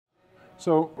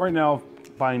So right now,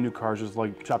 buying new cars is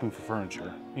like shopping for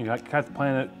furniture. You have to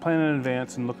plan in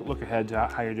advance and look ahead to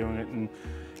how you're doing it. And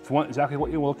if you want exactly what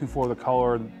you're looking for, the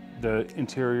color, the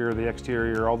interior, the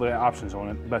exterior, all the options on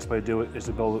it, the best way to do it is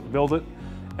to build it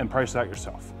and price it out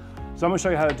yourself. So I'm going to show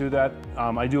you how to do that.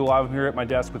 I do a lot of them here at my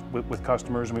desk with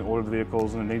customers, and we order the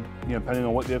vehicles, and they, depending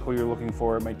on what vehicle you're looking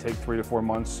for, it might take 3 to 4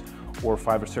 months or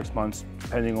 5 or 6 months,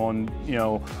 depending on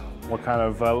what kind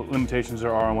of limitations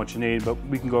there are on what you need. But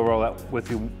we can go over all that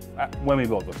with you when we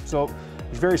build them. So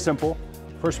it's very simple.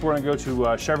 First, we're going to go to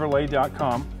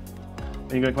Chevrolet.com,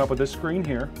 and you're going to come up with this screen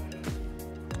here,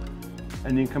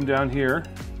 and you can come down here,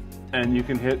 and you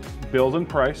can hit Build and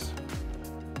Price.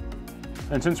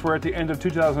 And since we're at the end of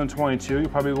 2022, you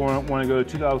probably want to go to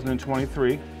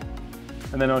 2023.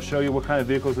 And then I'll show you what kind of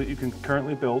vehicles that you can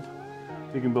currently build.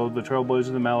 You can build the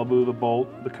Trailblazer, the Malibu, the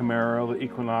Bolt, the Camaro, the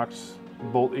Equinox, the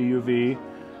Bolt EUV.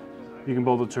 You can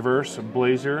build a Traverse, a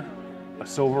Blazer, a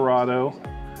Silverado,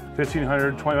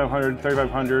 1500, 2500,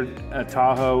 3500, a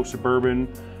Tahoe, Suburban,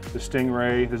 the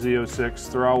Stingray, the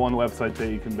Z06. They're all on the website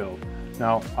that you can build.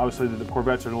 Now, obviously the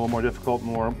Corvettes are a little more difficult, a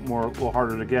little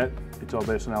harder to get. It's all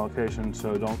based on allocation,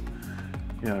 so don't,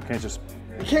 you can't just...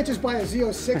 You can't just buy a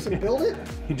Z06 and build it?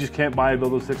 You just can't buy a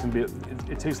build a 6 and be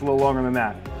it takes a little longer than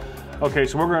that. Okay,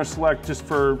 so we're going to select just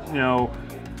for, we'll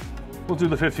do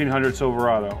the 1500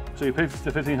 Silverado. So you pick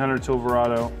the 1500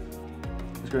 Silverado.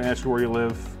 It's going to ask you where you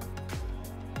live,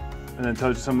 and then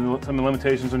tells you some of the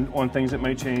limitations on things that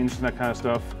may change and that kind of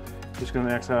stuff. Just going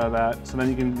to X out of that. So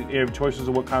then you have choices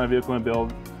of what kind of vehicle to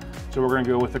build. So we're going to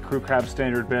go with the crew cab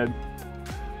standard bed.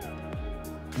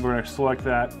 We're going to select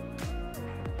that,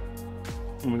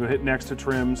 and we go hit next to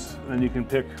trims, and then you can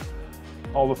pick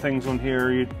all the things on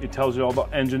here. It tells you all the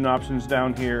engine options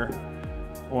down here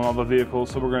on all the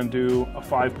vehicles. So we're going to do a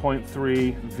 5.3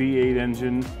 V8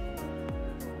 engine,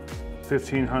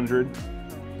 1500. Then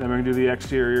we're going to do the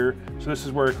exterior. So this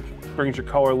is where it brings your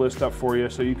color list up for you,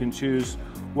 so you can choose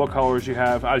what colors you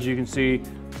have. As you can see,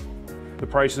 the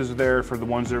prices are there for the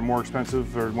ones that are more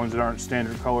expensive or ones that aren't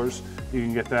standard colors. You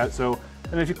can get that. So.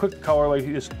 And if you click the color, like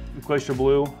this Glacier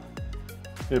Blue,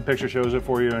 the picture shows it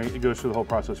for you, and it goes through the whole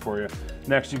process for you.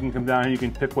 Next, you can come down and you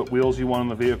can pick what wheels you want on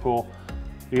the vehicle.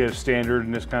 You get a standard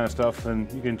and this kind of stuff, and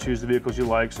you can choose the vehicles you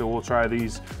like. So we'll try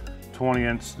these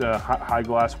 20-inch high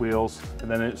glass wheels,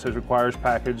 and then it says requires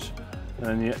package, and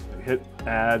then you hit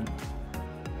add,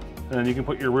 and then you can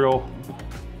put your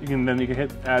you can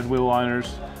hit add wheel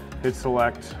liners, hit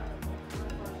select.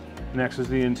 Next is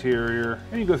the interior,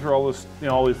 and you go through all this,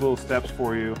 all these little steps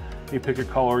for you. You pick your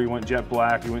color. You want jet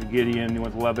black. You want Gideon. You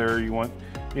want leather. You want,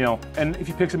 And if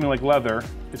you pick something like leather,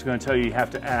 it's going to tell you have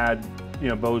to add,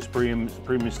 Bose premium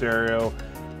stereo,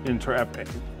 Intrep.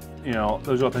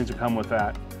 Those are all things that come with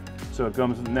that. So it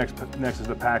comes next is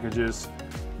the packages.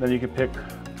 Then you can pick.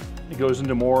 It goes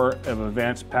into more of an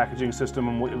advanced packaging system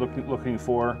and what you're looking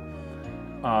for.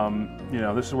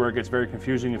 This is where it gets very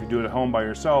confusing if you do it at home by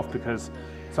yourself, because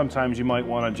sometimes you might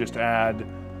want to just add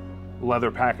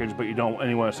leather package, but you want a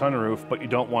sunroof, but you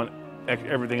don't want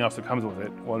everything else that comes with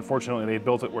it. Well, unfortunately, they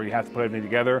built it where you have to put everything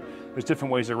together. There's different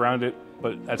ways around it,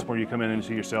 but that's where you come in and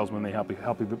see your salesman. They help you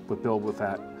build with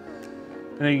that.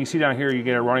 And then you can see down here, you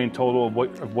get a running total of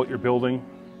what you're building.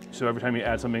 So every time you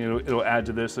add something, it'll add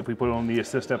to this. If we put on the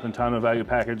assist step and time of value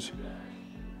package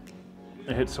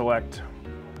and hit select,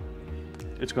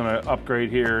 it's going to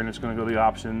upgrade here, and it's going to go to the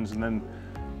options, and then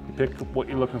you pick what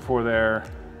you're looking for there,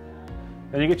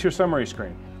 and you get your summary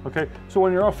screen. Okay, so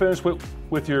when you're all finished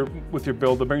with your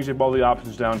build, it brings you all the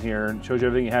options down here and shows you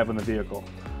everything you have in the vehicle.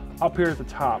 Up here at the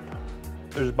top,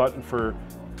 there's a button for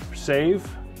save,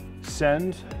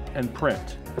 send, and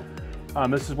print.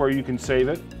 This is where you can save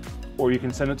it, or you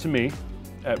can send it to me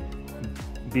at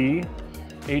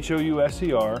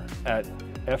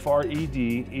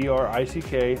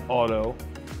BHOUSER@FREDERICK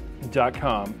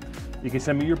auto.com. You can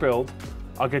send me your build.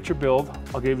 I'll get your build.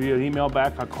 I'll give you an email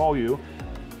back. I'll call you.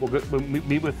 We'll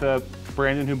meet with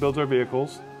Brandon, who builds our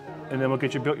vehicles, and then we'll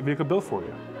get your vehicle built for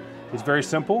you. It's very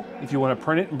simple. If you want to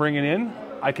print it and bring it in,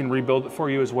 I can rebuild it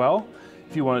for you as well.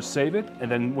 If you want to save it,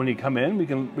 and then when you come in, we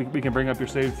can bring up your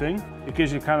saved thing. It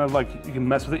gives you kind of like, you can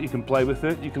mess with it, you can play with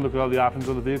it, you can look at all the options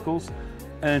of the vehicles,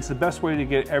 and it's the best way to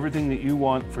get everything that you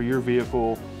want for your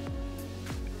vehicle,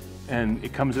 and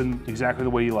it comes in exactly the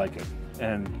way you like it.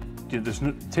 And this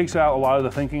takes out a lot of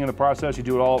the thinking in the process. You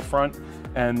do it all up front,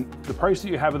 and the price that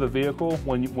you have of the vehicle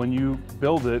when you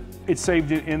build it, it's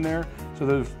saved it in there. So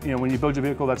that when you build your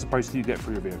vehicle, that's the price that you get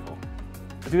for your vehicle.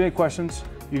 If you have any questions,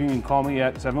 you can call me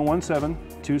at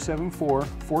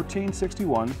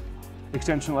 717-274-1461,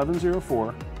 extension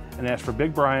 1104, and ask for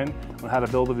Big Bryan on how to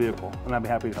build a vehicle, and I'd be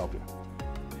happy to help you.